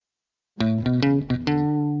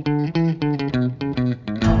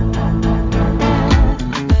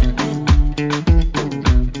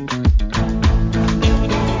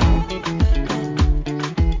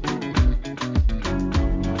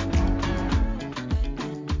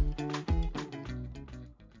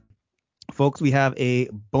Folks, we have a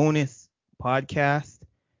bonus podcast,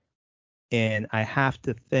 and I have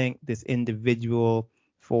to thank this individual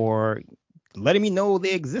for letting me know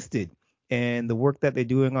they existed and the work that they're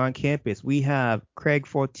doing on campus. We have Craig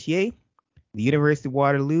Fortier, the University of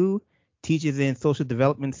Waterloo, teaches in social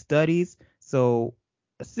development studies. So,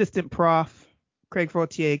 Assistant Prof. Craig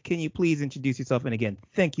Fortier, can you please introduce yourself? And again,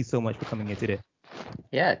 thank you so much for coming in today.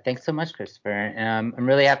 Yeah, thanks so much, Christopher. I'm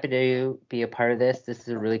really happy to be a part of this. This is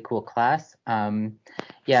a really cool class.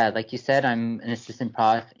 Yeah, like you said, I'm an assistant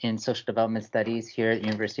prof in social development studies here at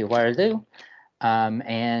University of Waterloo. I'm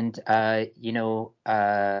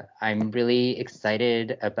really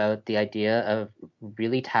excited about the idea of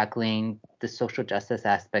really tackling the social justice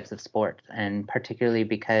aspects of sport, and particularly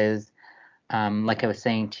because, like I was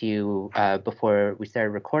saying to you before we started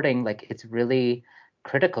recording, like it's really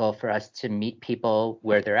critical for us to meet people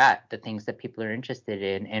where they're at, the things that people are interested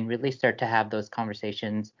in, and really start to have those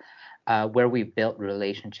conversations where we've built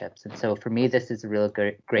relationships. And so for me, this is a real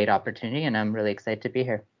great opportunity, and I'm really excited to be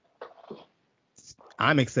here.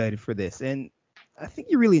 I'm excited for this. And I think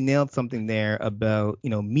you really nailed something there about,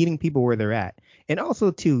 meeting people where they're at. And also,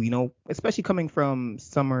 too, especially coming from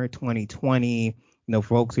summer 2020,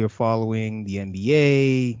 folks who are following the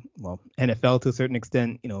NBA, well, NFL to a certain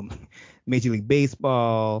extent, Major League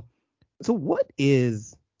Baseball. So what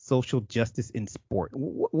is social justice in sport?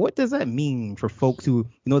 What does that mean for folks who,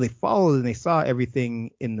 they followed and they saw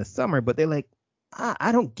everything in the summer, but they're like,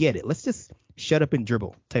 I don't get it. Let's just shut up and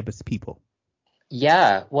dribble type of people.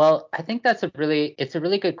 Yeah, well, I think it's a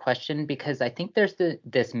really good question, because I think there's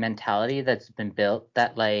this mentality that's been built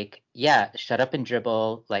that, like, yeah, shut up and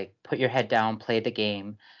dribble, like put your head down, play the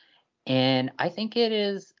game. And I think it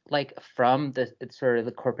is like from the sort of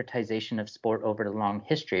the corporatization of sport over the long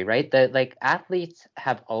history, right? That like athletes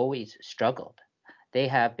have always struggled. They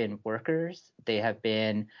have been workers, they have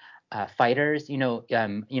been fighters.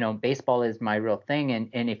 Baseball is my real thing,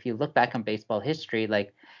 and if you look back on baseball history,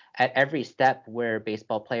 like at every step where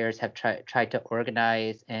baseball players have tried to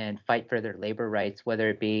organize and fight for their labor rights, whether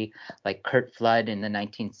it be like Curt Flood in the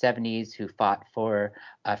 1970s, who fought for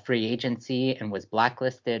free agency and was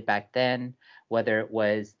blacklisted back then, whether it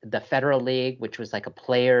was the Federal League, which was like a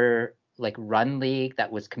player like run league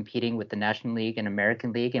that was competing with the National League and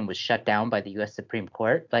American League and was shut down by the US Supreme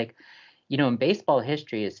Court. Like, and baseball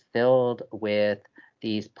history is filled with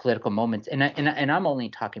these political moments, and I'm only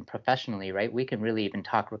talking professionally, right? We can really even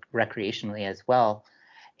talk recreationally as well.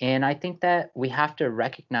 And I think that we have to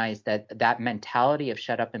recognize that mentality of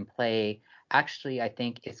shut up and play actually, I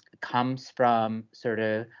think, comes from sort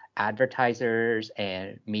of advertisers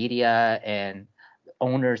and media and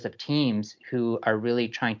owners of teams who are really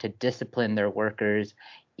trying to discipline their workers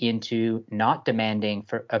into not demanding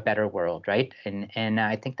for a better world, right? And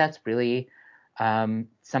I think that's really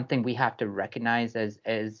something we have to recognize as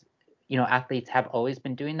athletes have always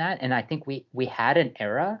been doing that. And I think we had an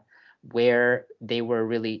era where they were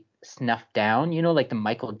really snuffed down, like the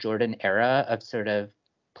Michael Jordan era of sort of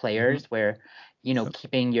players, where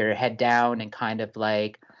keeping your head down and kind of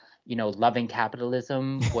like loving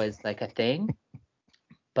capitalism was like a thing.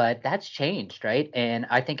 But that's changed, right? And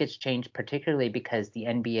I think it's changed particularly because the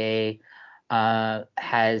NBA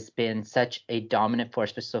has been such a dominant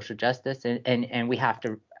force for social justice. And we have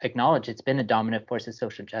to acknowledge it's been a dominant force of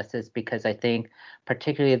social justice, because I think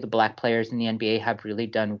particularly the Black players in the NBA have really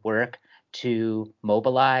done work to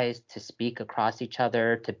mobilize, to speak across each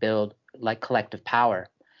other, to build like collective power.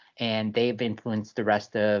 And they've influenced the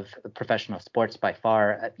rest of professional sports by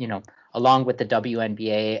far, along with the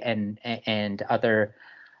WNBA and other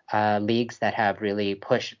leagues that have really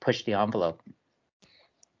pushed the envelope.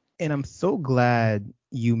 And I'm so glad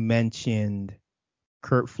you mentioned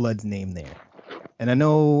Curt Flood's name there. And I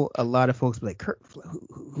know a lot of folks be like, Curt Flood,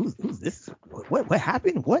 who's this? What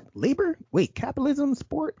happened? What? Labor? Wait, capitalism,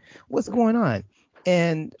 sport? What's going on?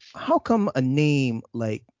 And how come a name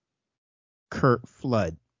like Curt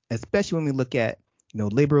Flood, especially when we look at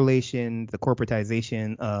labor relations, the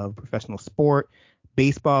corporatization of professional sport,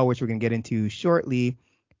 baseball, which we're gonna get into shortly,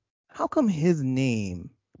 how come his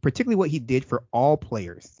name, particularly what he did for all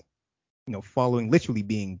players, following literally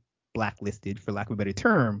being blacklisted, for lack of a better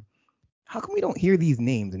term, how come we don't hear these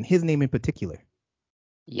names, and his name in particular?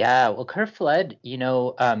 Yeah, well, Curt Flood, if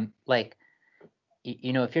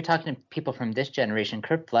you're talking to people from this generation,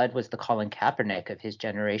 Curt Flood was the Colin Kaepernick of his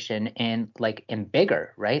generation, and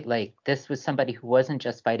bigger, right? Like this was somebody who wasn't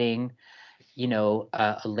just fighting,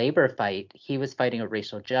 a labor fight. He was fighting a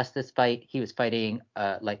racial justice fight. He was fighting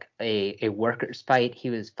like a workers' fight. He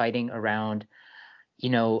was fighting around,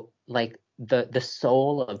 like the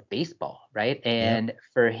soul of baseball, right? And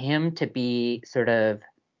for him to be sort of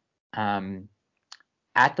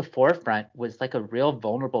at the forefront was like a real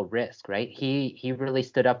vulnerable risk, right? He really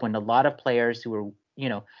stood up when a lot of players who were,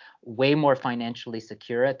 way more financially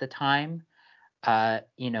secure at the time, uh,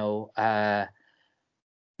 you know, uh,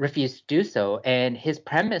 refused to do so. And his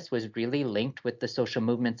premise was really linked with the social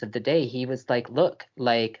movements of the day. He was like, look,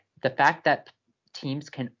 like the fact that teams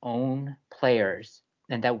can own players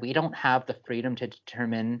and that we don't have the freedom to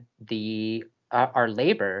determine our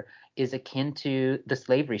labor is akin to the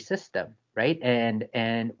slavery system, right?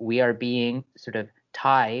 And we are being sort of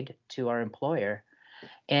tied to our employer.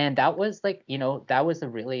 And that was like, that was a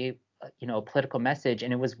really, political message.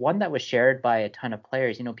 And it was one that was shared by a ton of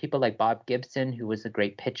players, people like Bob Gibson, who was a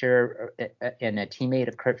great pitcher and a teammate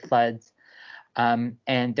of Curt Flood's.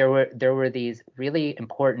 And there were these really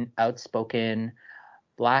important, outspoken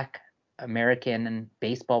Black American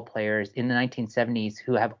baseball players in the 1970s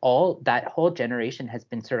who have that whole generation has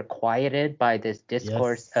been sort of quieted by this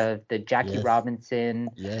discourse Yes. of the Jackie Yes. Robinson,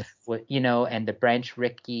 Yes. and the Branch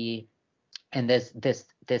Rickey, and this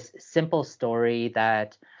simple story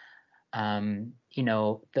that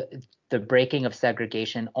the breaking of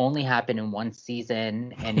segregation only happened in one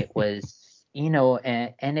season, and it was,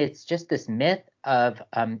 and it's just this myth of,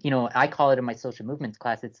 I call it in my social movements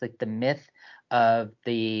class, it's like the myth of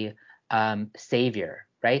the savior,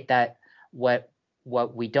 right? That what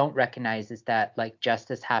we don't recognize is that like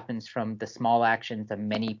justice happens from the small actions of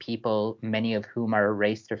many people, many of whom are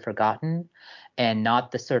erased or forgotten, and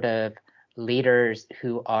not the sort of leaders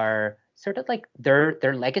who are sort of like their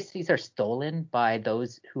legacies are stolen by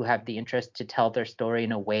those who have the interest to tell their story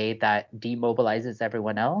in a way that demobilizes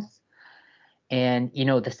everyone else. And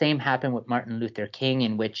the same happened with Martin Luther King,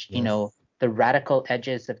 in which Yes. the radical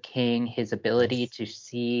edges of King, his ability Yes. to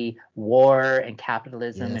see war and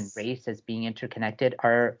capitalism and Yes. race as being interconnected,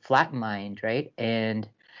 are flatlined, right? And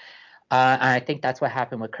I think that's what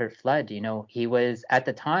happened with Curt Flood. He was at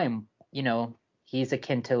the time, he's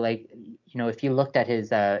akin to like, if you looked at his,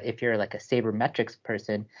 if you're like a sabermetrics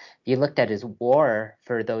person, if you looked at his WAR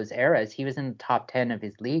for those eras, he was in the top 10 of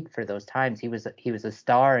his league for those times. He was a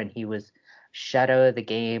star, and he was shut out of the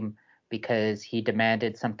game because he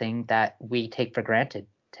demanded something that we take for granted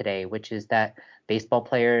today, which is that baseball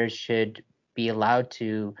players should be allowed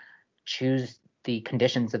to choose the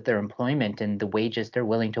conditions of their employment and the wages they're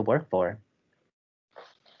willing to work for.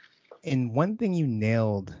 And one thing you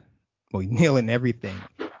nailed, well, you nailing everything.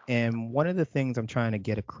 And one of the things I'm trying to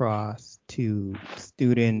get across to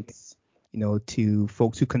students, to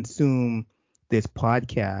folks who consume this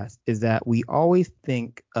podcast is that we always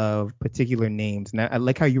think of particular names. And I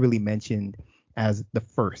like how you really mentioned as the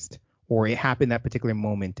first, or it happened that particular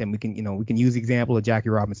moment. And we can use the example of Jackie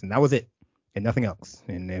Robinson. That was it and nothing else.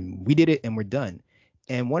 And then we did it and we're done.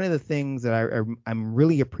 And one of the things that I'm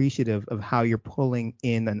really appreciative of how you're pulling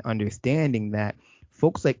in an understanding that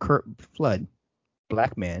folks like Curt Flood,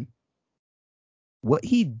 black man, what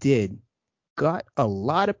he did got a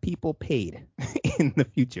lot of people paid in the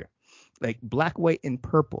future. Like black, white, and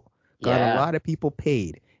purple got a Yeah. lot of people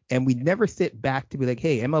paid. And we never sit back to be like,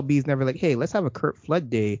 hey, MLB's never like, hey, let's have a Curt Flood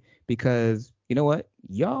day because you know what?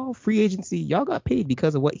 Y'all free agency, y'all got paid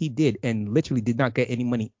because of what he did and literally did not get any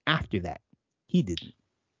money after that. He didn't.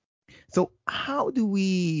 So, how do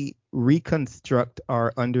we reconstruct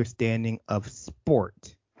our understanding of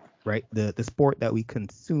sport, right? The sport that we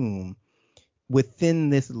consume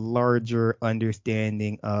within this larger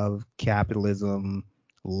understanding of capitalism,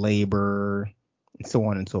 labor, and so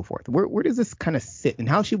on and so forth. Where does this kind of sit, and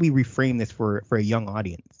how should we reframe this for a young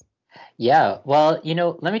audience? Yeah. Well,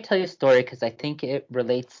 let me tell you a story because I think it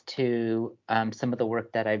relates to some of the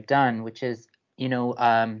work that I've done, which is,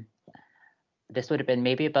 this would have been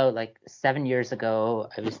maybe about like 7 years ago.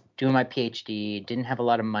 I was doing my PhD, didn't have a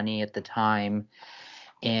lot of money at the time.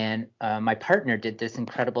 And my partner did this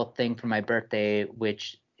incredible thing for my birthday,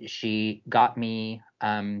 which she got me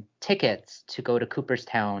tickets to go to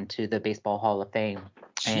Cooperstown to the Baseball Hall of Fame.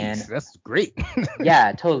 Jeez, And that's great.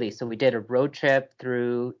 yeah, totally. So we did a road trip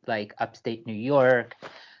through like upstate New York.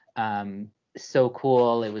 So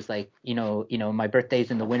cool. It was like, my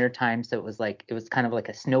birthday's in the wintertime, so it was kind of like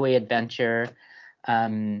a snowy adventure.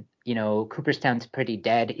 Cooperstown's pretty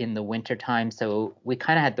dead in the wintertime, so we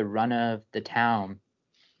kind of had the run of the town.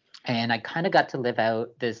 And I kind of got to live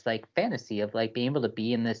out this like fantasy of like being able to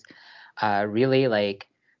be in this really like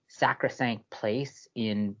sacrosanct place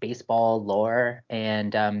in baseball lore.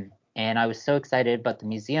 And I was so excited about the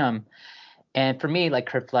museum. And for me, like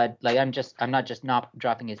Curt Flood, like I'm not just not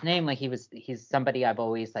dropping his name. Like he's somebody I've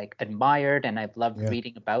always like admired, and I've loved Yeah.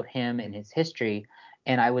 reading about him and his history.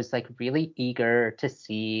 And I was like really eager to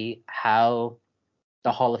see how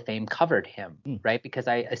the Hall of Fame covered him, Mm. right? Because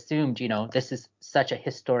I assumed, this is such a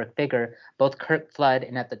historic figure, both Curt Flood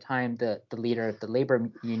and at the time the leader of the labor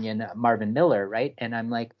union, Marvin Miller, right? And I'm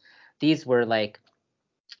like, these were like,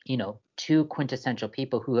 two quintessential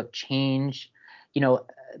people who have changed,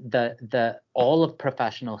 the all of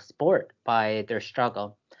professional sport by their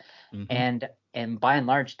struggle. Mm-hmm. And by and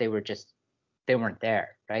large, they weren't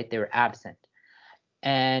there, right? They were absent.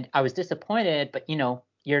 And I was disappointed, but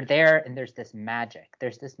you're there and there's this magic.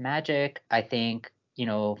 There's this magic, I think,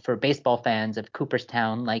 for baseball fans of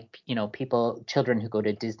Cooperstown, like, children who go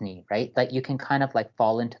to Disney, right? Like you can kind of like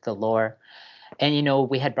fall into the lore. And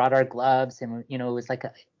we had brought our gloves, and it was like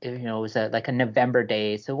like a November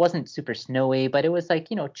day, so it wasn't super snowy, but it was like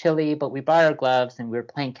chilly. But we brought our gloves, and we were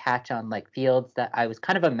playing catch on like fields that I was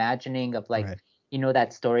kind of imagining of like Right.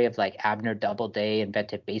 that story of like Abner Doubleday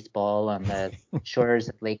invented baseball on the shores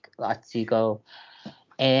of Lake Otsego.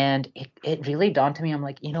 And it really dawned to me. I'm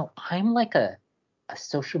like, I'm like a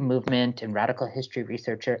social movement and radical history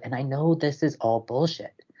researcher, and I know this is all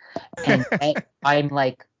bullshit. And I'm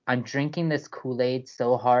like, I'm drinking this Kool-Aid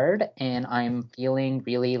so hard, and I'm feeling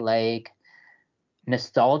really like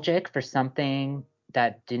nostalgic for something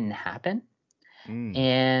that didn't happen. Mm.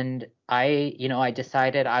 And I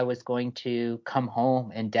decided I was going to come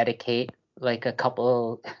home and dedicate like a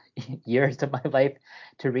couple years of my life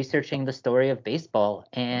to researching the story of baseball.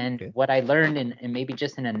 And Okay. what I learned, and maybe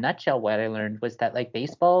just in a nutshell, what I learned was that like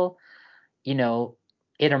baseball, you know,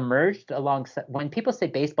 it emerged alongside when people say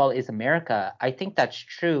baseball is America, I think that's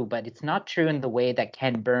true, but it's not true in the way that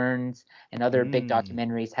Ken Burns and other big Mm.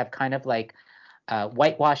 documentaries have kind of like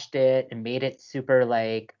whitewashed it and made it super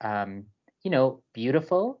like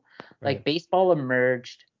beautiful. Right. Like baseball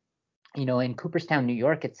emerged, in Cooperstown, New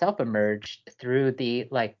York itself emerged through the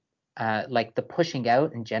like the pushing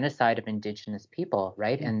out and genocide of indigenous people,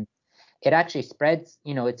 right? Mm. And it actually spreads,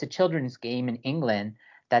 it's a children's game in England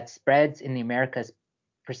that spreads in the Americas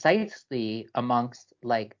precisely amongst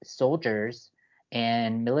like soldiers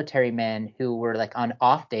and military men who were like on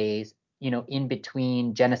off days, in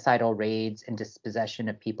between genocidal raids and dispossession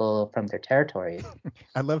of people from their territories.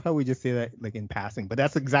 I love how we just say that like in passing, but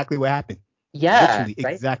that's exactly what happened. Yeah, Literally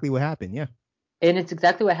right. exactly what happened. Yeah. And it's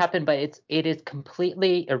exactly what happened, but it is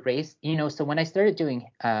completely erased. So when I started doing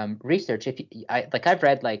research, I've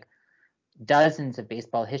read like dozens of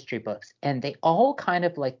baseball history books, and they all kind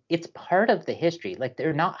of like it's part of the history, like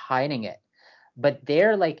they're not hiding it, but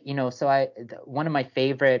they're like so one of my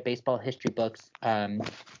favorite baseball history books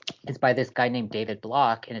is by this guy named David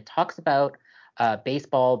Block, and it talks about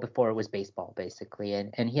baseball before it was baseball, basically.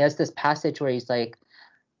 And he has this passage where he's like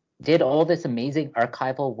did all this amazing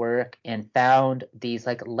archival work and found these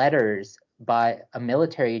like letters by a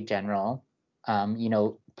military general,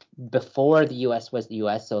 before the US was the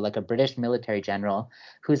US, so like a British military general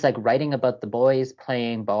who's like writing about the boys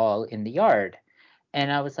playing ball in the yard.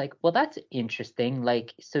 And I was like, well, that's interesting.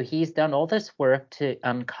 Like, so he's done all this work to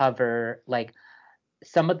uncover like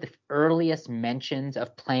some of the earliest mentions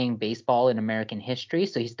of playing baseball in American history.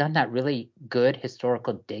 So he's done that really good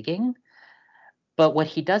historical digging. But what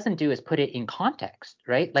he doesn't do is put it in context,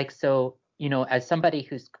 right? Like, so, as somebody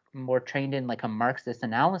who's more trained in like a Marxist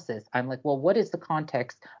analysis, I'm like, well, what is the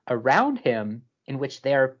context around him in which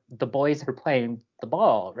the boys are playing the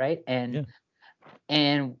ball, right? Yeah.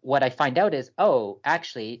 And what I find out is, oh,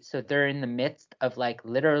 actually, so they're in the midst of like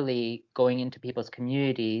literally going into people's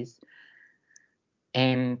communities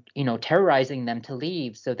and terrorizing them to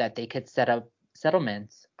leave so that they could set up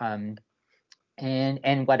settlements.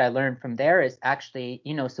 And what I learned from there is actually,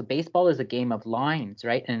 so baseball is a game of lines,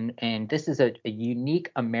 right? And this is a unique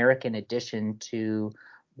American addition to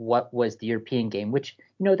what was the European game, which,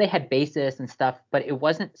 they had bases and stuff, but it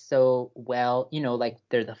wasn't so well, like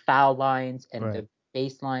they're the foul lines and Right. the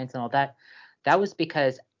base lines and all that. That was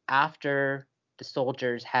because after the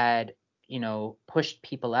soldiers had, pushed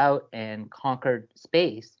people out and conquered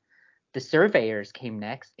space, the surveyors came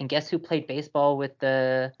next. And guess who played baseball with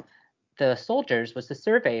the soldiers was the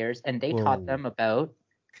surveyors, and they taught Whoa. them about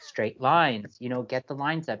straight lines, get the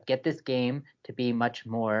lines up, get this game to be much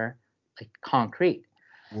more like concrete.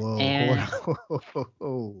 Whoa. Hold And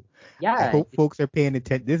on. I yeah, hope folks are paying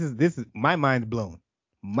attention. This is my mind's blown.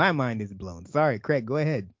 My mind is blown. Sorry, Craig, go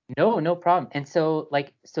ahead. no problem. And so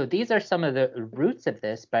so these are some of the roots of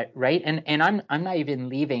this, but right, and I'm not even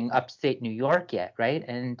leaving upstate New York yet, right?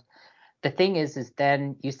 And the thing is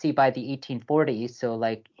then you see by the 1840s, so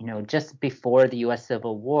like just before the U.S.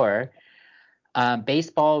 Civil War,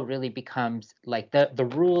 baseball really becomes like the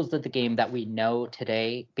rules of the game that we know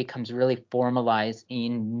today becomes really formalized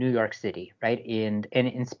in New York City, right? And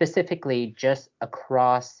specifically just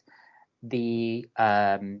across the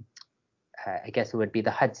I guess it would be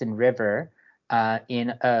the Hudson River in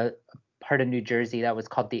a part of New Jersey that was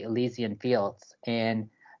called the Elysian Fields. And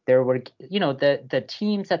there were, the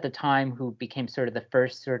teams at the time who became sort of the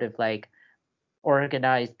first sort of like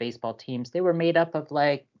organized baseball teams, they were made up of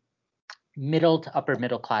like middle to upper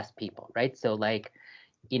middle class people, right? So like,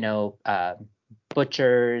 you know,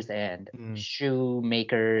 butchers and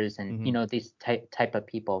shoemakers and, these type of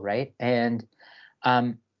people, right?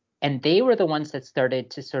 Um, and they were the ones that started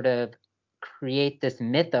to sort of create this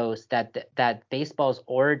mythos that baseball's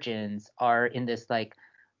origins are in this like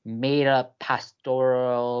made up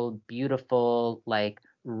pastoral, beautiful, like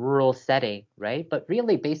rural setting, right? But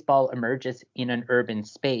really baseball emerges in an urban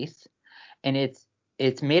space, and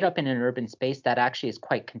it's made up in an urban space that actually is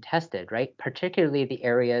quite contested, right? Particularly the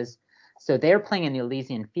areas. So they're playing in the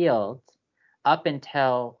Elysian Fields up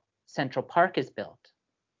until Central Park is built.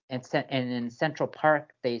 And in Central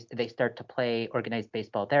Park, they start to play organized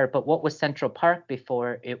baseball there. But what was Central Park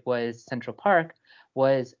before it was Central Park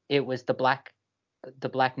was the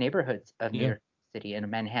black neighborhoods of New Yeah. York City and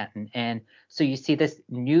Manhattan. And so you see this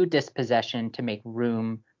new dispossession to make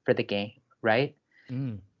room for the game, right?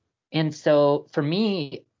 And so for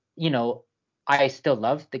me, I still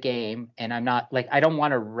love the game, and I'm not like, I don't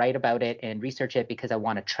want to write about it and research it because I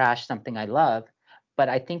want to trash something I love. But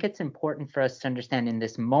I think it's important for us to understand in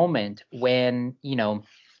this moment when,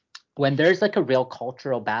 when there's like a real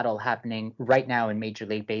cultural battle happening right now in Major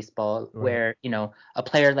League Baseball, Right. where, a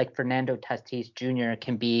player like Fernando Tatis Jr.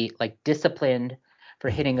 can be like disciplined for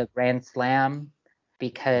hitting a grand slam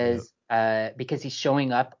because he's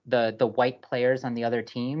showing up the white players on the other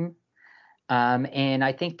team. And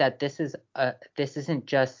I think that this isn't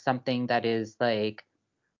just something that is like,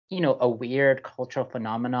 a weird cultural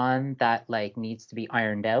phenomenon that like needs to be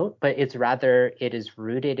ironed out, but it is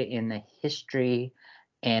rooted in the history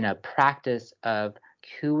and a practice of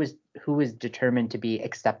who is determined to be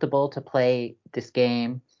acceptable to play this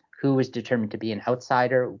game, who is determined to be an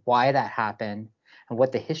outsider, why that happened, and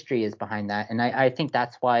what the history is behind that. And I think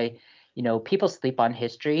that's why, people sleep on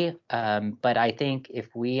history. But I think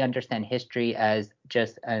if we understand history as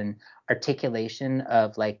just an articulation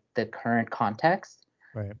of like the current context,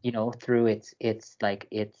 Right. through its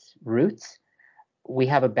roots, we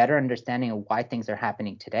have a better understanding of why things are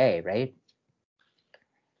happening today, right?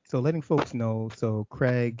 So letting folks know. So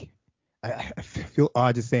Craig, I feel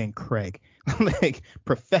odd just saying Craig, like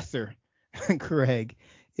Professor Craig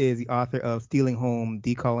is the author of Stealing Home: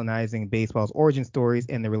 Decolonizing Baseball's Origin Stories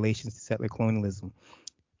and the Relations to Settler Colonialism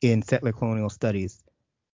in Settler Colonial Studies.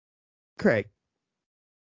 Craig,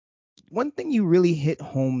 one thing you really hit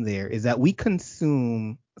home there is that we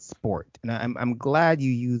consume sport, and I'm glad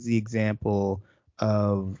you use the example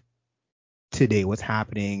of today, what's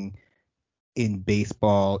happening in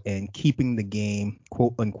baseball and keeping the game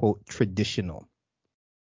quote unquote traditional.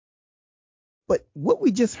 But what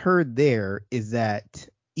we just heard there is that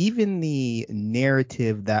even the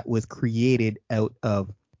narrative that was created out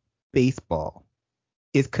of baseball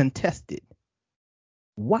is contested.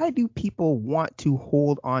 Why do people want to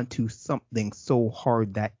hold on to something so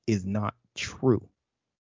hard that is not true?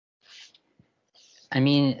 I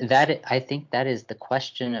mean, I think that is the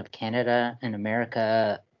question of Canada and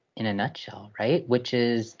America in a nutshell, right? Which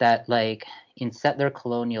is that like in settler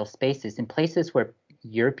colonial spaces, in places where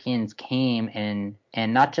Europeans came and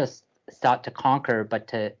not just sought to conquer, but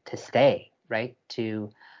to stay, right?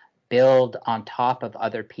 To build on top of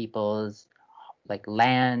other people's like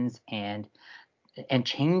lands and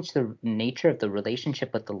change the nature of the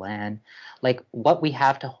relationship with the land. Like what we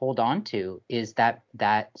have to hold on to is that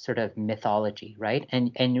sort of mythology, right?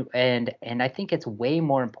 And I think it's way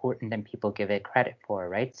more important than people give it credit for,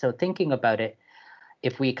 right? So thinking about it,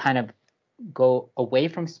 if we kind of go away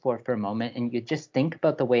from sport for a moment and you just think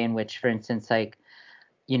about the way in which, for instance, like,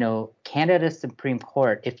 Canada's Supreme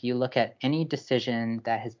Court, if you look at any decision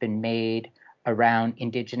that has been made around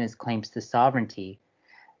Indigenous claims to sovereignty,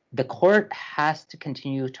 the court has to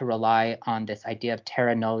continue to rely on this idea of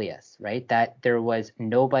terra nullius, right? That there was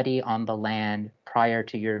nobody on the land prior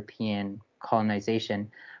to European colonization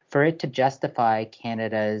for it to justify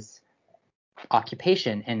Canada's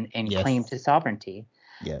occupation and claim to Yes. sovereignty.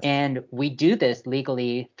 Yes. And we do this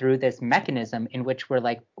legally through this mechanism in which we're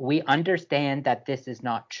like, we understand that this is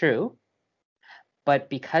not true, but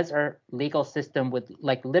because our legal system would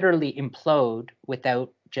like literally implode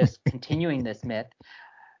without just continuing this myth,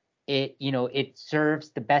 it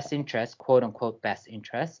serves the best interest, quote unquote best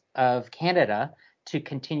interest of Canada to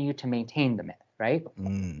continue to maintain the myth, right?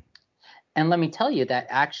 Mm. And let me tell you that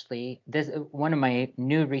actually this one of my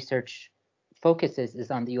new research focuses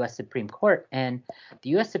is on the U.S. Supreme Court, and the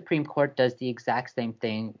U.S. Supreme Court does the exact same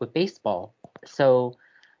thing with baseball. So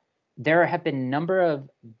there have been a number of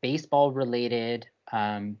baseball-related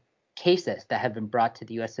cases that have been brought to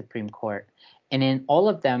the U.S. Supreme Court. And in all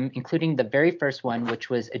of them, including the very first one, which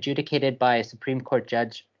was adjudicated by a Supreme Court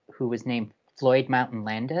judge who was named Floyd Mountain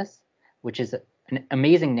Landis, which is an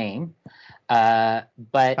amazing name. But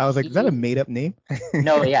I was like, is that a made-up name?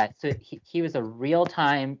 No, yeah. So he was a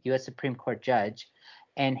real-time U.S. Supreme Court judge.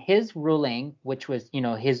 And his ruling, which was,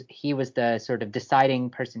 he was the sort of deciding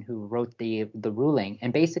person who wrote the ruling.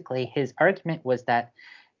 And basically his argument was that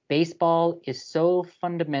baseball is so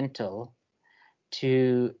fundamental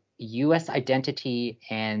to U.S. identity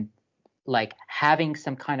and like having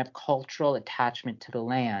some kind of cultural attachment to the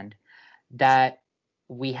land that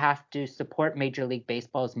we have to support Major League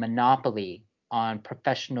Baseball's monopoly on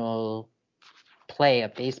professional play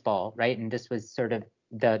of baseball, right? And this was sort of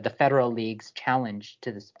the federal league's challenge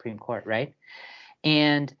to the Supreme Court, right?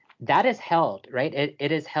 And that is held, right?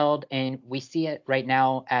 It is held, and we see it right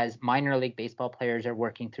now as minor league baseball players are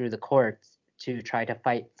working through the courts to try to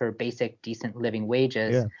fight for basic, decent living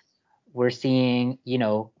wages. Yeah. We're seeing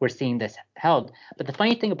this held. But the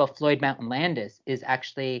funny thing about Floyd Mountain Landis is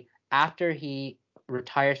actually after he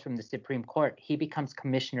retires from the Supreme Court, he becomes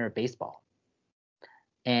commissioner of baseball.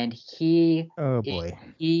 And Oh boy.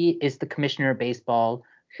 he is the commissioner of baseball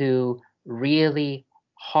who really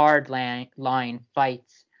hard line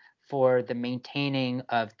fights for the maintaining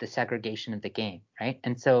of the segregation of the game, right?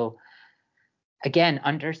 And so again,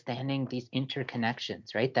 understanding these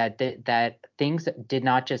interconnections, right? That things did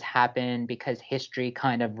not just happen because history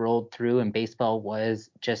kind of rolled through and baseball was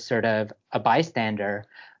just sort of a bystander,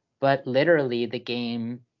 but literally the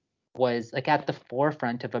game was like at the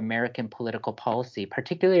forefront of American political policy,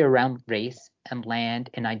 particularly around race and land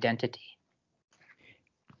and identity.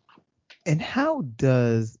 And how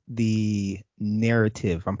does the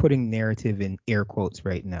narrative, I'm putting narrative in air quotes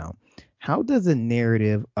right now, how does a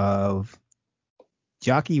narrative of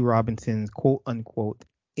Jackie Robinson's quote unquote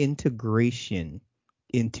integration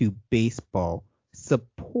into baseball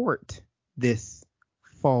support this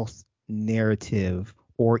false narrative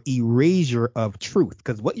or erasure of truth?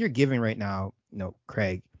 Because what you're giving right now,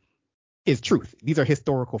 Craig, is truth. These are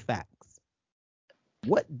historical facts.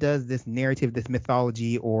 What does this narrative, this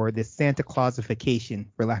mythology, or this Santa Clausification,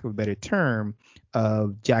 for lack of a better term,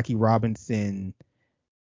 of Jackie Robinson,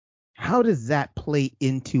 how does that play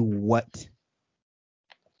into what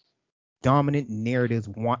dominant narratives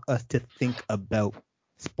want us to think about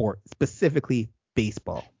sport, specifically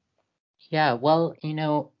baseball? Yeah, well,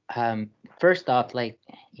 first off,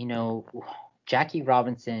 Jackie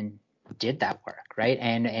Robinson did that work, right?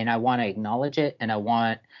 And I want to acknowledge it, and I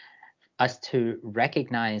want us to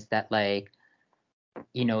recognize that,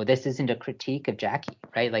 this isn't a critique of Jackie,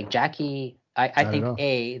 right? Like Jackie, I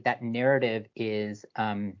think that narrative is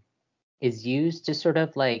used to sort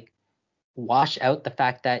of like wash out the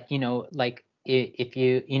fact that, if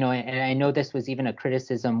you, and I know this was even a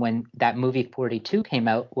criticism when that movie 42 came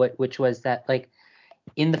out, which was that like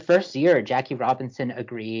in the first year, Jackie Robinson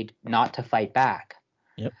agreed not to fight back.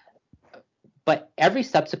 Yep. But every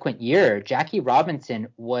subsequent year, Jackie Robinson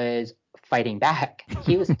was fighting back.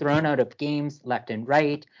 He was thrown out of games left and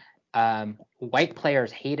right. White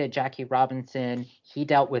players hated Jackie Robinson. He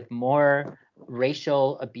dealt with more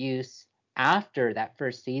racial abuse after that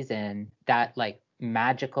first season, that like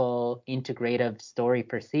magical integrative story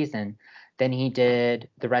per season, than he did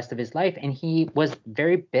the rest of his life. And he was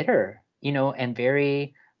very bitter, and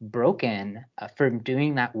very broken from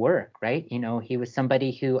doing that work, right? He was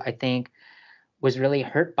somebody who I think was really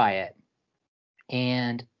hurt by it.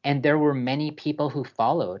 And there were many people who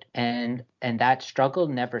followed, and that struggle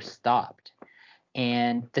never stopped.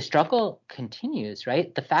 And the struggle continues,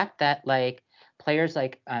 right? The fact that like players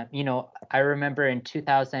like, I remember in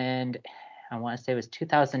 2000, I want to say it was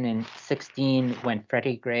 2016 when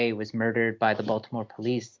Freddie Gray was murdered by the Baltimore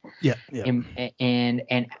police. Yeah.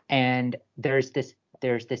 And there's this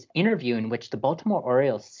interview in which the Baltimore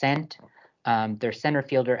Orioles sent their center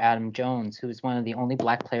fielder Adam Jones, who was one of the only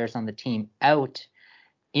black players on the team, out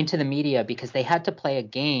into the media because they had to play a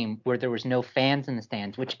game where there was no fans in the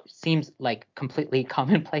stands, which seems like completely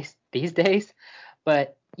commonplace these days.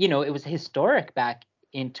 But, it was historic back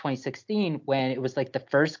in 2016 when it was like the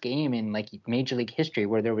first game in like Major League history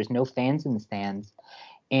where there was no fans in the stands.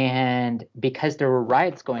 And because there were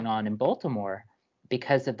riots going on in Baltimore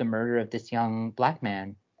because of the murder of this young black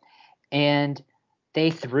man. And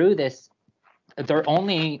they threw their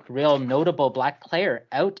only real notable black player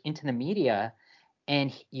out into the media.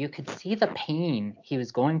 And you could see the pain he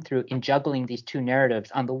was going through in juggling these two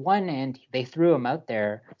narratives. On the one end, they threw him out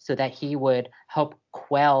there so that he would help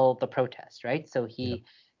quell the protest, right? So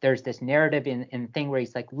there's this narrative in thing where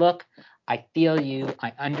he's like, look, I feel you,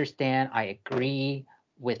 I understand, I agree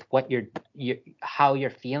with what how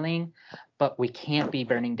you're feeling, but we can't be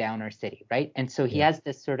burning down our city, right? And so he has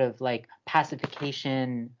this sort of like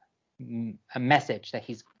pacification a message that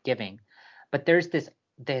he's giving, but there's this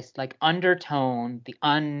like undertone, the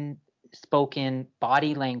unspoken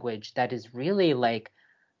body language that is really like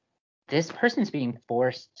this person's being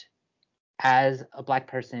forced as a Black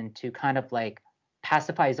person to kind of like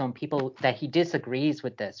pacify his own people, that he disagrees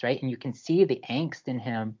with this, right? And you can see the angst in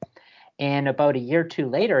him. And about a year or two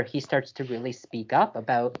later, he starts to really speak up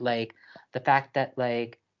about like the fact that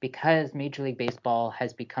like because Major League Baseball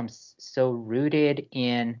has become so rooted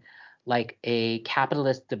in like a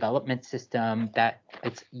capitalist development system, that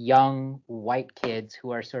it's young white kids who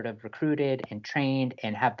are sort of recruited and trained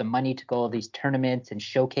and have the money to go to these tournaments and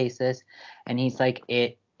showcases. And he's like,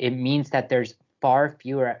 it means that there's far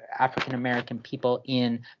fewer African American people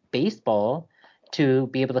in baseball to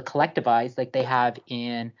be able to collectivize like they have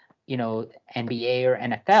in, you know, NBA or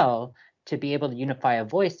NFL, to be able to unify a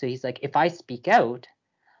voice. So he's like, if I speak out,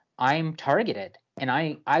 I'm targeted and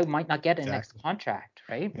I might not get a next contract,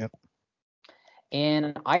 right? Yep.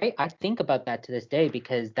 And I think about that to this day,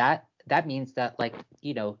 because that means that like,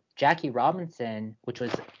 you know, Jackie Robinson, which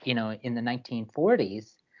was, you know, in the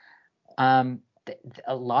 1940s,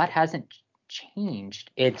 a lot hasn't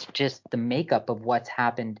changed. It's just the makeup of what's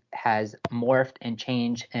happened has morphed and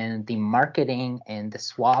changed, and the marketing and the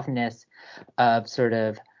suaveness of sort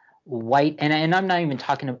of white, and I'm not even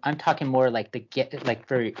talking, I'm talking more like the get, like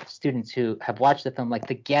for students who have watched the film, like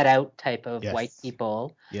the Get Out type of white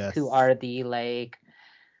people who are the like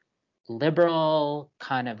liberal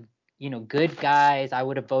kind of, you know, good guys, I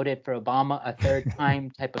would have voted for Obama a third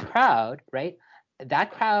time type of crowd, right?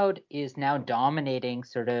 That crowd is now dominating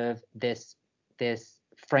sort of this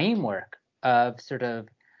framework of sort of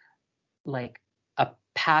like a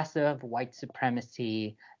passive white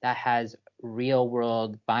supremacy that has real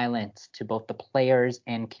world violence to both the players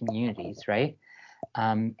and communities, right?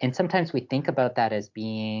 And sometimes we think about that as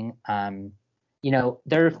being, you know,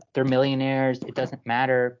 they're millionaires, it doesn't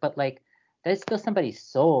matter, but like that is still somebody's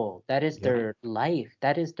soul, that is their life,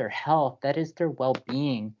 that is their health, that is their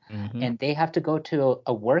well-being. And they have to go to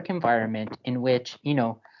a work environment in which, you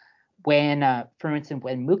know, when, for instance,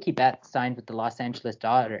 when Mookie Betts signed with the Los Angeles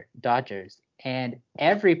Dodgers, and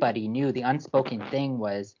everybody knew the unspoken thing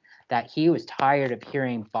was that he was tired of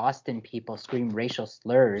hearing Boston people scream racial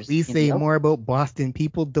slurs. Please say more about Boston.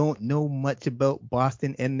 People don't know much about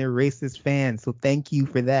Boston and their racist fans, so thank you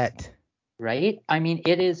for that. Right? I mean,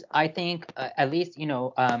 it is, I think, at least, you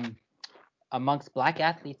know, amongst Black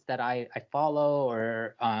athletes that I follow,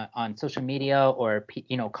 or on social media, or,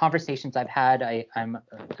 you know, conversations I've had, I'm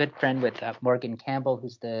a good friend with Morgan Campbell,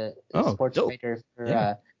 who's the sports writer for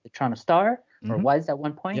the Toronto Star, or was at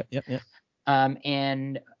one point. Yep.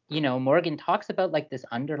 And, you know, Morgan talks about like this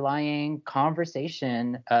underlying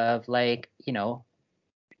conversation of like, you know,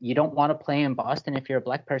 you don't want to play in Boston if you're a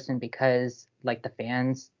Black person because like the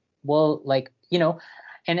fans will like, you know,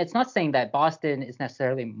 and it's not saying that Boston is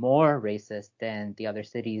necessarily more racist than the other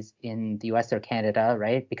cities in the US or Canada,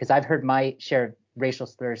 right? Because I've heard my share of racial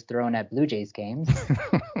slurs thrown at Blue Jays games.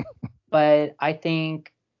 But I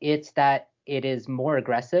think it's that it is more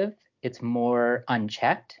aggressive, it's more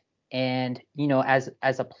unchecked. And, you know, as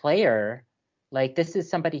a player, like this is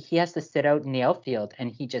somebody, he has to sit out in the outfield and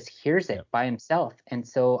he just hears it by himself. And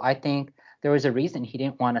so I think there was a reason he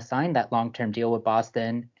didn't want to sign that long-term deal with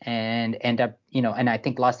Boston and end up, you know, and I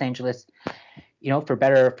think Los Angeles, you know, for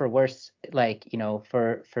better or for worse, like, you know,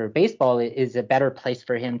 for baseball, it is a better place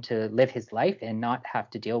for him to live his life and not have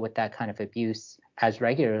to deal with that kind of abuse as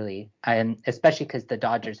regularly. And especially because the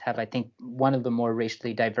Dodgers have, I think, one of the more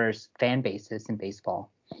racially diverse fan bases in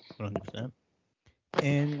baseball. 100%.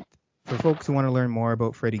 And for folks who want to learn more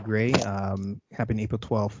about Freddie Gray, happened April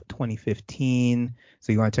 12th, 2015.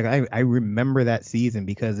 So you want to check out, I remember that season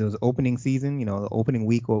because it was opening season, you know, the opening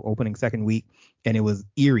week or opening second week, and it was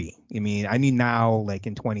eerie. I mean, now, like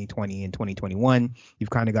in 2020 and 2021, you've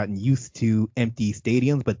kind of gotten used to empty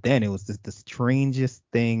stadiums, but then it was just the strangest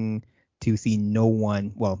thing to see no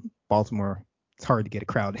one. Well, Baltimore, it's hard to get a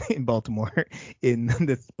crowd in Baltimore in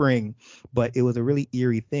the spring, but it was a really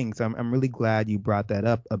eerie thing. So I'm really glad you brought that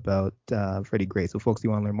up about Freddie Gray. So folks, you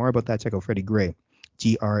want to learn more about that, check out Freddie Gray,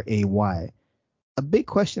 Gray. A big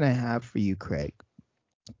question I have for you, Craig,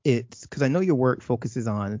 it's because I know your work focuses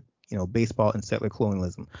on, baseball and settler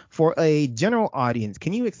colonialism. For a general audience,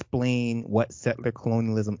 can you explain what settler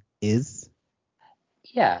colonialism is?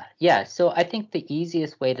 Yeah. So I think the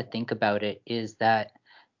easiest way to think about it is that,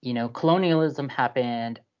 colonialism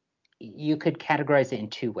happened. You could categorize it in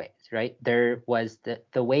two ways, right? There was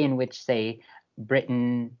the way in which, say,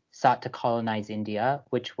 Britain sought to colonize India,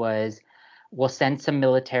 which was, we'll send some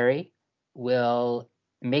military, we'll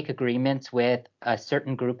make agreements with a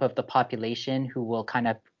certain group of the population who will kind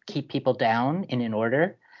of keep people down in an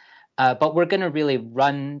order, but we're going to really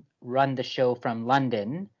run the show from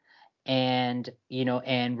London, and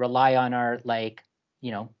and rely on our, like,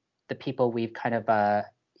 the people we've kind of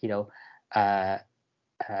you know uh,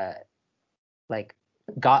 uh, like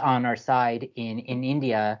got on our side in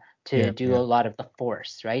India to Yeah, do a yeah. lot of the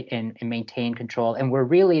force, right? And maintain control. And we're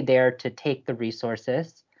really there to take the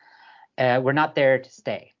resources. We're not there to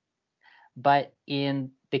stay. But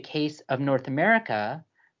in the case of North America,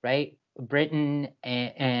 right, Britain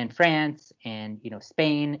and France and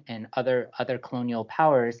Spain and other colonial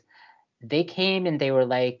powers, they came and they were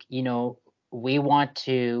like, we want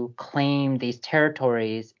to claim these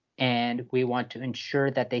territories and we want to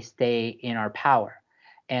ensure that they stay in our power.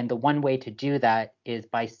 And the one way to do that is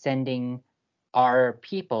by sending our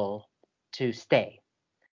people to stay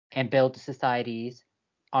and build societies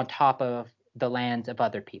on top of the lands of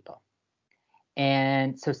other people.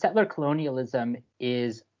 And so settler colonialism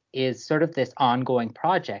is sort of this ongoing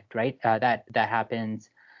project, right? That happens,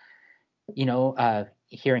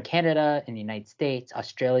 here in Canada, in the United States,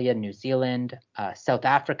 Australia, New Zealand, South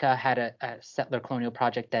Africa had a settler colonial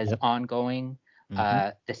project that is Yep. ongoing. Mm-hmm.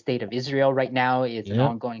 The state of Israel right now is an Yep.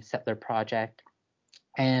 ongoing settler project,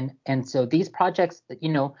 and so these projects,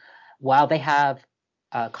 while they have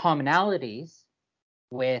commonalities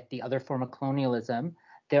with the other form of colonialism,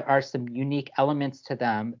 there are some unique elements to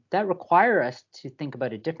them that require us to think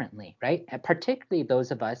about it differently, right? And particularly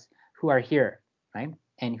those of us who are here, right,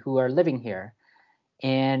 and who are living here.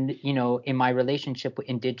 And in my relationship with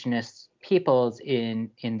indigenous peoples in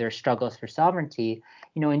their struggles for sovereignty,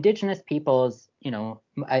 indigenous peoples,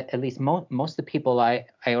 at least most of the people I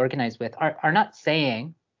organize with are not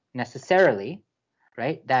saying necessarily,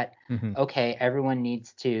 right, that Mm-hmm. okay, everyone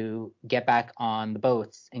needs to get back on the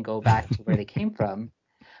boats and go back to where they came from.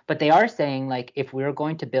 But they are saying, like, if we're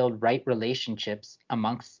going to build right relationships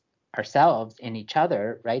amongst ourselves and each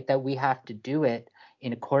other, right, that we have to do it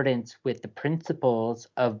in accordance with the principles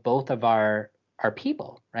of both of our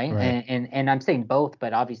people, right? Right. And I'm saying both,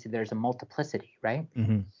 but obviously there's a multiplicity, right?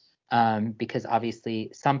 Mm-hmm. Because obviously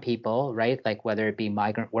some people, right, like whether it be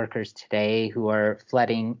migrant workers today who are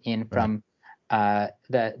flooding in Right. from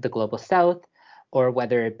the global south, or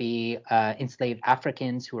whether it be enslaved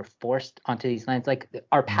Africans who are forced onto these lands, like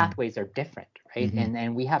our Mm-hmm. pathways are different, right? Mm-hmm.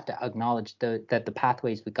 And we have to acknowledge that the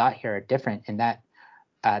pathways we got here are different, and that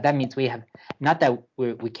means we have, not that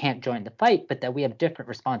we can't join the fight, but that we have different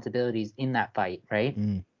responsibilities in that fight, right?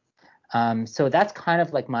 Mm-hmm. So that's kind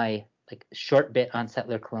of like my short bit on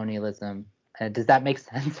settler colonialism. Does that make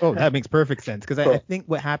sense? Oh, that makes perfect sense because I Cool. think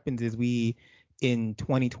what happens is we in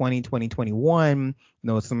 2020, 2021,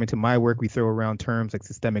 similar to my work, we throw around terms like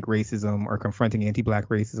systemic racism or confronting anti-black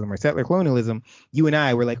racism or settler colonialism. You and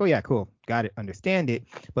I were like, oh yeah, cool, got it, understand it.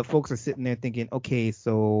 But folks are sitting there thinking, okay,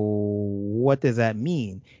 so what does that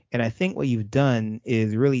mean? And I think what you've done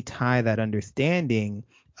is really tie that understanding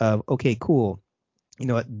of, okay, cool,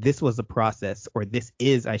 what, this was a process, or this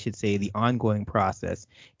is, I should say, the ongoing process,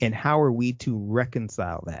 and how are we to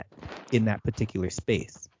reconcile that in that particular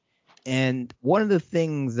space? And one of the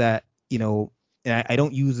things that, and I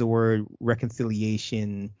don't use the word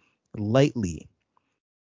reconciliation lightly,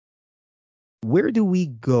 where do we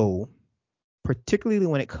go, particularly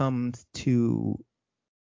when it comes to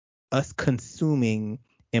us consuming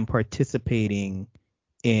and participating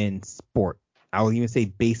in sport? I will even say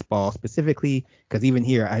baseball specifically, because even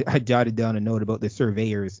here I jotted down a note about the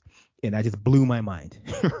surveyors, and I just blew my mind,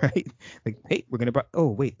 right? Like, hey, we're gonna. Oh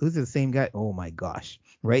wait, those are the same guy. Oh my gosh,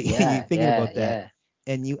 right? You're Yeah, thinking yeah, about that, yeah.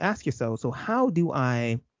 and you ask yourself, so how do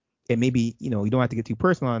I? And maybe you don't have to get too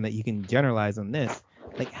personal on that. You can generalize on this.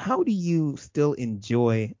 Like, how do you still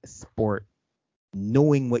enjoy sport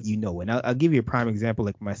knowing what you know? And I'll give you a prime example,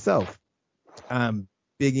 like myself. I'm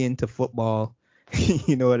big into football.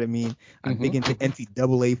 You know what I mean? I'm big into Mm-hmm.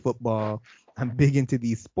 NCAA football. I'm big into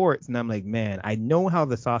these sports. And I'm like, man, I know how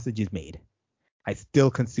the sausage is made. I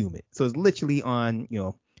still consume it. So it's literally on,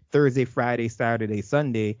 Thursday, Friday, Saturday,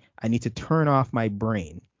 Sunday. I need to turn off my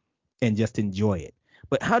brain and just enjoy it.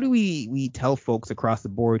 But how do we tell folks across the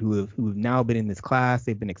board who have now been in this class,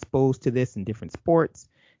 they've been exposed to this in different sports?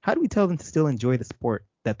 How do we tell them to still enjoy the sport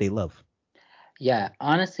that they love? Yeah,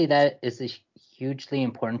 honestly, that is a hugely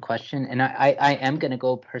important question, and I am gonna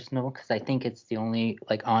go personal because I think it's the only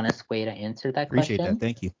like honest way to answer that Appreciate that. question.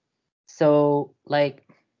 Thank you. So like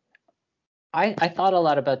I thought a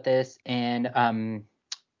lot about this, and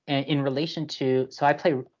in relation to, so I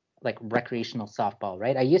play like recreational softball,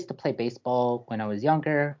 right? I used to play baseball when I was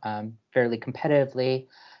younger, fairly competitively,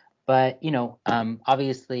 but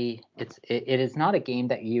obviously it is not a game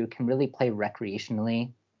that you can really play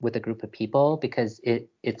recreationally with a group of people because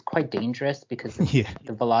it's quite dangerous because of Yeah.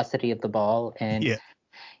 the velocity of the ball, and Yeah.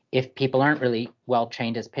 if people aren't really well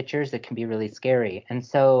trained as pitchers, it can be really scary. And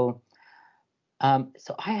so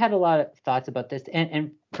I had a lot of thoughts about this,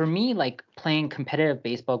 and for me, like playing competitive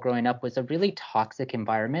baseball growing up was a really toxic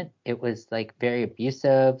environment. It was like very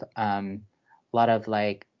abusive, a lot of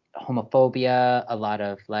like homophobia, a lot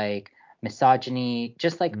of like misogyny,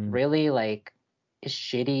 just like Mm, really like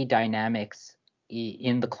shitty dynamics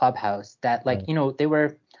in the clubhouse that like right. they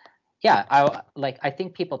were, yeah, I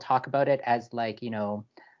think people talk about it as like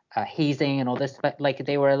hazing and all this, but like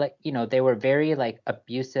they were like they were very like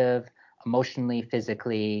abusive, emotionally,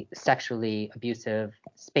 physically, sexually abusive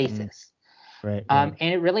Mm, spaces. right. Right.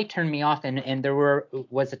 And it really turned me off. And there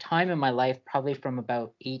was a time in my life, probably from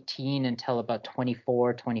about 18 until about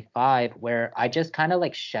 24, 25, where I just kind of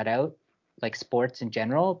like shut out like sports in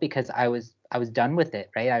general because I was done with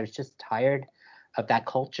it, right? I was just tired of that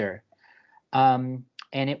culture. And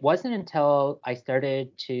it wasn't until I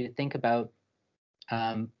started to think about,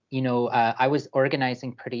 I was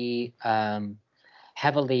organizing pretty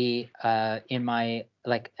heavily in my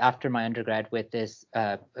like after my undergrad with this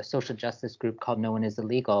a social justice group called No One Is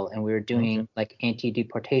Illegal, and we were Okay. doing like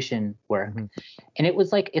anti-deportation work. Hmm. And it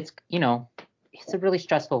was like it's a really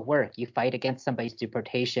stressful work. You fight against somebody's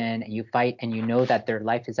deportation, and you fight, and you know that their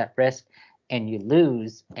life is at risk, and you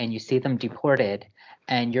lose, and you see them deported,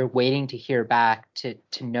 and you're waiting to hear back to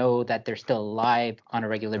know that they're still alive on a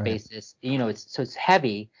regular Right. basis. It's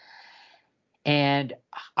heavy. And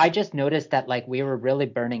I just noticed that like we were really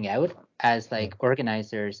burning out as Right. like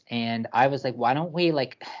organizers, and I was like, why don't we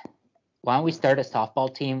start a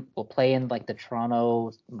softball team? We'll play in like the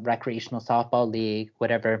Toronto recreational softball league,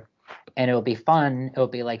 whatever, and it'll be fun. It'll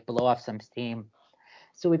be like blow off some steam.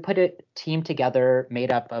 So we put a team together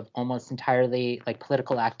made up of almost entirely like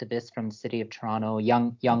political activists from the city of Toronto,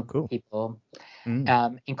 young Oh, young cool. people,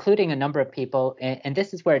 Mm, including a number of people. And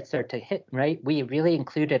this is where it started to hit, right? We really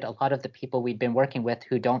included a lot of the people we'd been working with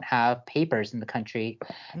who don't have papers in the country.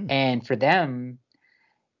 mm, And for them,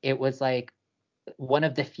 it was like one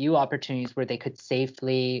of the few opportunities where they could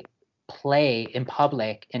safely play in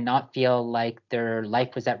public and not feel like their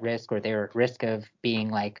life was at risk or they were at risk of being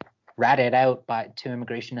like ratted out by to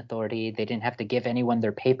immigration authority. They didn't have to give anyone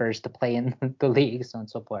their papers to play in the league, so on and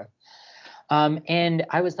so forth. And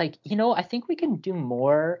I was like, I think we can do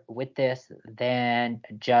more with this than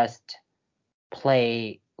just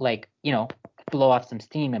play, like, blow off some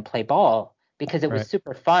steam and play ball because it was right.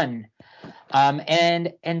 super fun.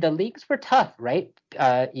 And the leagues were tough, right?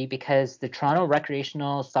 Because the Toronto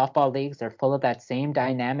recreational softball leagues are full of that same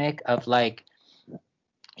dynamic of like,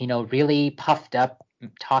 really puffed up,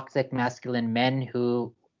 toxic masculine men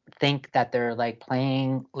who think that they're like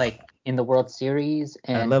playing like in the World Series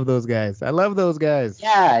I and love those guys. I love those guys.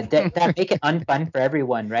 yeah, that make it unfun for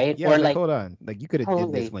everyone, right? Yeah, Or it's like, like hold on. Like, you could have did this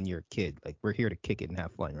totally, when you're a kid. Like, we're here to kick it and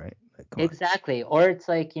have fun, right? Like, come on. exactly. Or it's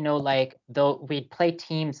like, like though we'd play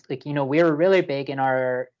teams, like, we were really big in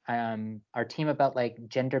our team about like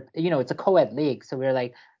gender, it's a co-ed league. So we were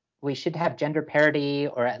like, we should have gender parity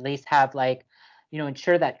or at least have like,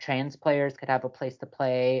 ensure that trans players could have a place to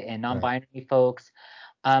play and Right. non-binary folks.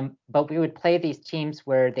 But we would play these teams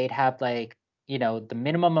where they'd have like, the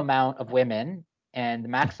minimum amount of women and the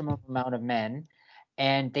maximum amount of men,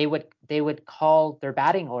 and they would call their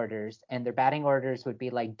batting orders, and their batting orders would be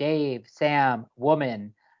like Dave, Sam,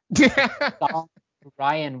 woman, Don,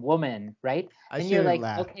 Ryan, woman, right? I And you're shouldn't like,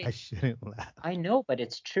 laugh. I okay, shouldn't laugh. I know, but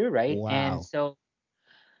it's true, right? And Wow. so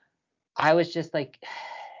I was just like,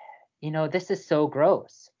 this is so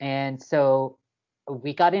gross. And so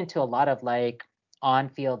we got into a lot of like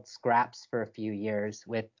on-field scraps for a few years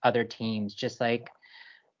with other teams, just like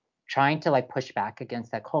trying to like push back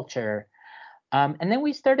against that culture. And then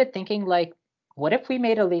we started thinking like, what if we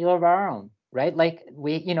made a league of our own, right? Like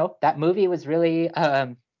that movie was really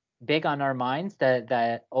big on our minds.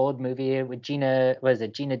 The old movie with Gina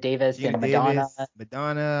Davis Gina and Madonna. Davis,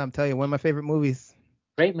 Madonna. I'm telling you, one of my favorite movies.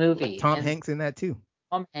 Great movie. Tom And Hanks in that too.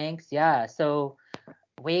 Tom Hanks, yeah. So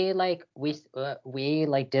we like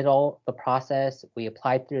did all the process. We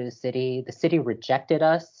applied through the city. The city rejected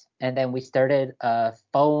us and then we started a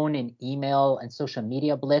phone and email and social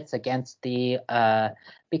media blitz against the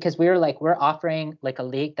because we were like, we're offering like a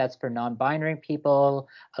league that's for non-binary people,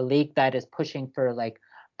 a league that is pushing for like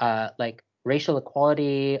racial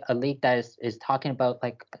equality, a league that is talking about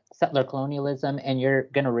like settler colonialism, and you're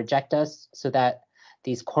going to reject us so that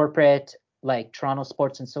these corporate like Toronto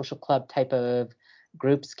Sports and Social Club type of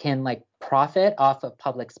groups can like profit off of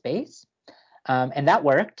public space. And that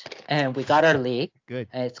worked, and we got our league. Good.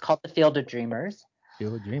 And it's called the Field of Dreamers.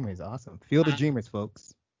 Field of Dreamers, awesome. Field of Dreamers,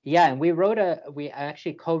 folks. Yeah, and we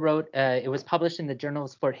actually co-wrote, it was published in the Journal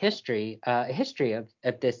of Sport History, a history of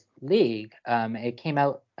this league. It came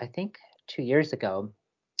out, I think, 2 years ago.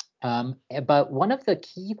 But one of the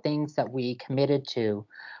key things that we committed to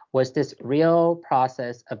was this real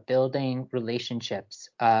process of building relationships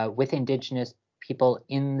with Indigenous people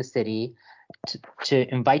in the city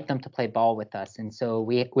to invite them to play ball with us. And so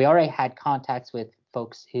we already had contacts with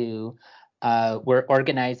folks who were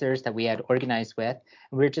organizers that we had organized with.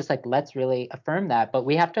 And we were just like, let's really affirm that. But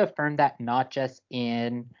we have to affirm that not just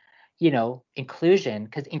in, inclusion,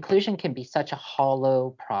 because inclusion can be such a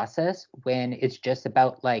hollow process when it's just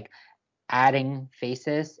about like adding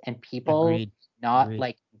faces and people, Agreed. not Agreed.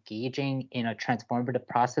 like engaging in a transformative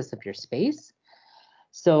process of your space.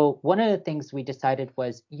 So one of the things we decided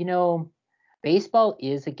was, baseball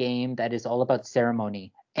is a game that is all about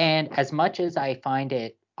ceremony. And as much as I find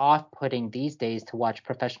it off-putting these days to watch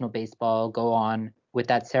professional baseball go on with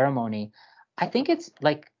that ceremony, I think it's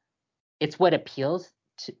what appeals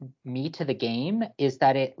to me to the game, is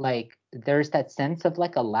that it like there's that sense of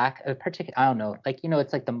like a lack of particular, I don't know, like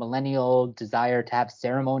it's like the millennial desire to have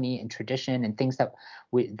ceremony and tradition and things that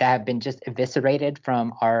have been just eviscerated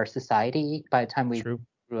from our society by the time we True.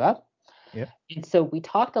 grew up. Yep. And so we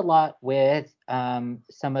talked a lot with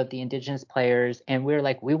some of the Indigenous players, and we were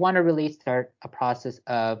like, we want to really start a process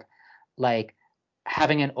of like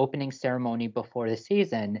having an opening ceremony before the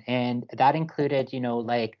season. And that included,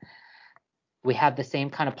 like we have the same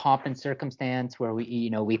kind of pomp and circumstance where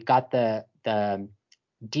we've got the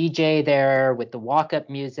DJ there with the walk-up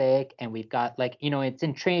music, and we've got like, it's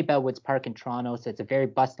in Trinity Bellwoods Park in Toronto, so it's a very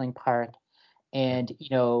bustling park. And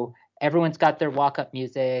everyone's got their walk-up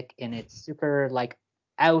music, and it's super like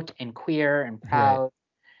out and queer and proud. Right.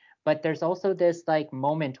 But there's also this like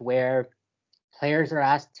moment where players are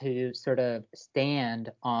asked to sort of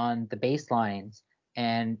stand on the baselines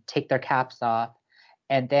and take their caps off.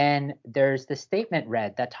 And then there's the statement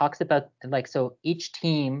read that talks about like, so each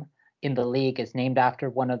team in the league is named after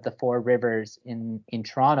one of the four rivers in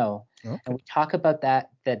Toronto. Okay. And we talk about that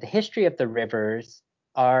the history of the rivers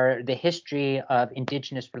are the history of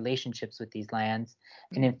Indigenous relationships with these lands.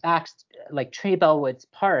 And in fact, like Trinity Bellwoods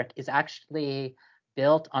Park is actually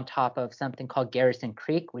built on top of something called Garrison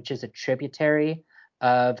Creek, which is a tributary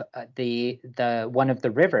of the one of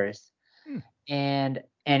the rivers. Hmm.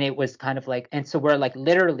 And it was kind of like, and so we're like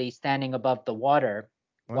literally standing above the water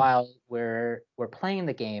Wow. while we're playing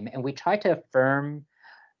the game. And we try to affirm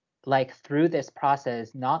like through this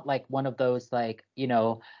process, not like one of those like,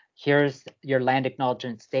 here's your land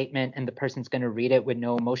acknowledgement statement and the person's going to read it with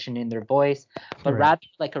no emotion in their voice, but Right. rather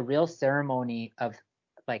like a real ceremony of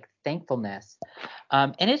like thankfulness.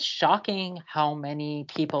 And it's shocking how many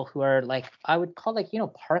people who are like, I would call like,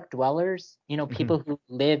 park dwellers, people who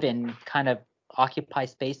live and kind of occupy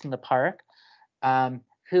space in the park,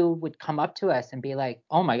 who would come up to us and be like,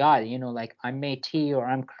 oh my God, like I'm Métis or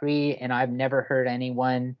I'm Cree, and I've never heard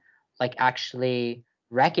anyone like actually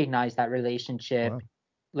recognize that relationship. Wow.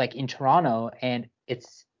 Like in Toronto. And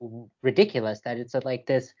it's ridiculous that it's like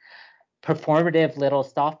this performative little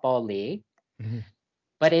softball league. Mm-hmm.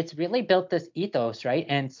 But it's really built this ethos, right?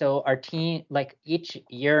 And so our team, like each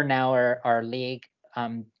year now, our league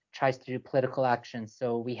tries to do political action.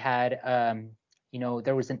 So we had,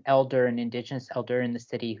 there was an Indigenous elder in the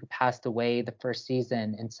city who passed away the first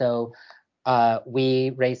season. And so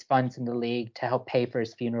we raised funds in the league to help pay for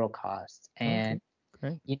his funeral costs. And,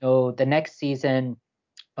 Okay. the next season,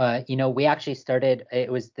 we actually started,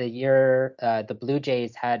 it was the year the Blue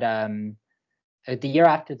Jays had, the year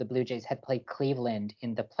after the Blue Jays had played Cleveland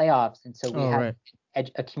in the playoffs. And so we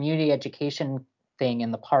had a community education thing in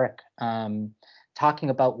the park, talking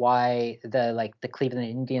about why the Cleveland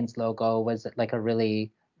Indians logo was like a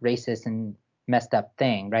really racist and messed up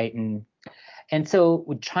thing, right? And so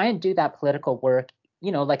we try and do that political work,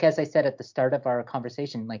 like as I said at the start of our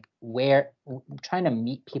conversation, like where trying to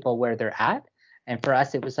meet people where they're at. And for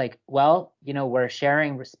us, it was like, well, we're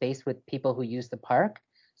sharing space with people who use the park.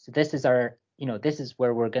 So this is this is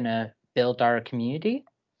where we're going to build our community.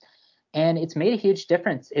 And it's made a huge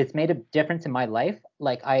difference. It's made a difference in my life.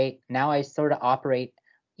 Like I sort of operate,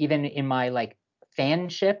 even in my like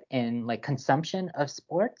fanship and like consumption of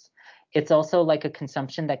sports, it's also like a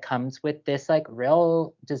consumption that comes with this like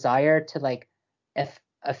real desire to like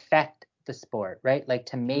affect the sport, right? Like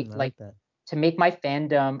to make I like that. to make my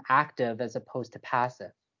fandom active as opposed to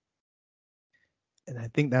passive. And I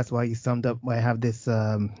think that's why you summed up why I have this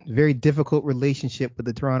very difficult relationship with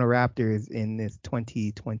the Toronto Raptors in this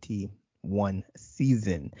 2021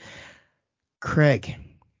 season. Craig,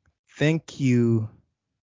 thank you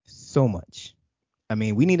so much. I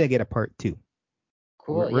mean, we need to get a part two.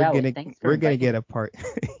 We're, Cool. we're Yeah. Well, gonna thanks for we're gonna inviting get me. a part.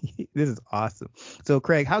 This is awesome. So,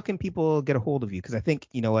 Craig, how can people get a hold of you? Because I think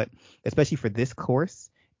you know what, especially for this course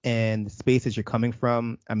and the spaces you're coming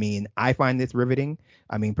from. I mean, I find this riveting.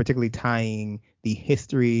 I mean, particularly tying the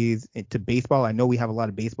histories into baseball. I know we have a lot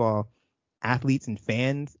of baseball athletes and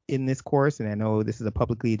fans in this course, and I know this is a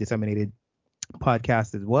publicly disseminated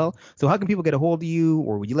podcast as well. So, how can people get a hold of you,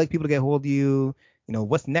 or would you like people to get a hold of you? You know,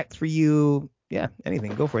 what's next for you? Yeah,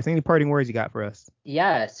 anything. Go for it. Any parting words you got for us?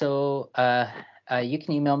 Yeah, so you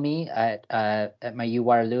can email me at my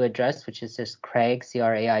UWaterloo address, which is just Craig,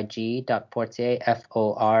 Craig dot Fortier,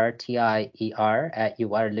 Fortier at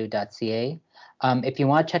uwaterloo.ca. If you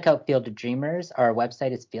want to check out Field of Dreamers, our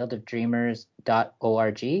website is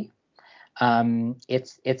fieldofdreamers.org.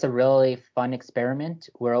 It's a really fun experiment.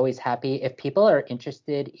 We're always happy if people are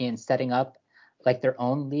interested in setting up like their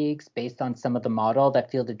own leagues based on some of the model that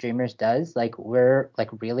Field of Dreamers does. Like we're like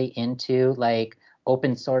really into like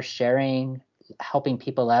open source sharing, helping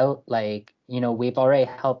people out. Like, we've already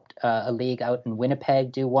helped a league out in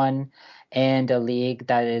Winnipeg do one, and a league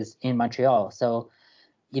that is in Montreal. So,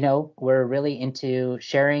 we're really into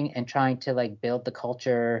sharing and trying to like build the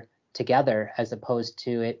culture together as opposed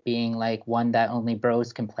to it being like one that only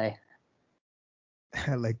bros can play.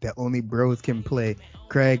 Like that only bros can play.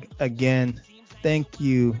 Craig, again, thank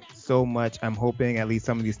you so much. I'm hoping at least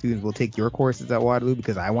some of these students will take your courses at Waterloo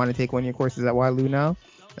because I want to take one of your courses at Waterloo now.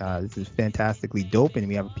 This is fantastically dope, and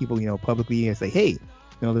we have people, publicly say, hey,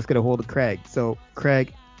 let's get a hold of Craig. So,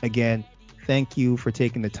 Craig, again, thank you for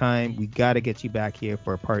taking the time. We got to get you back here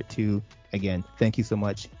for part two. Again, thank you so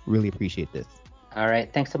much. Really appreciate this. All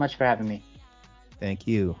right. Thanks so much for having me. Thank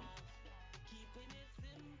you.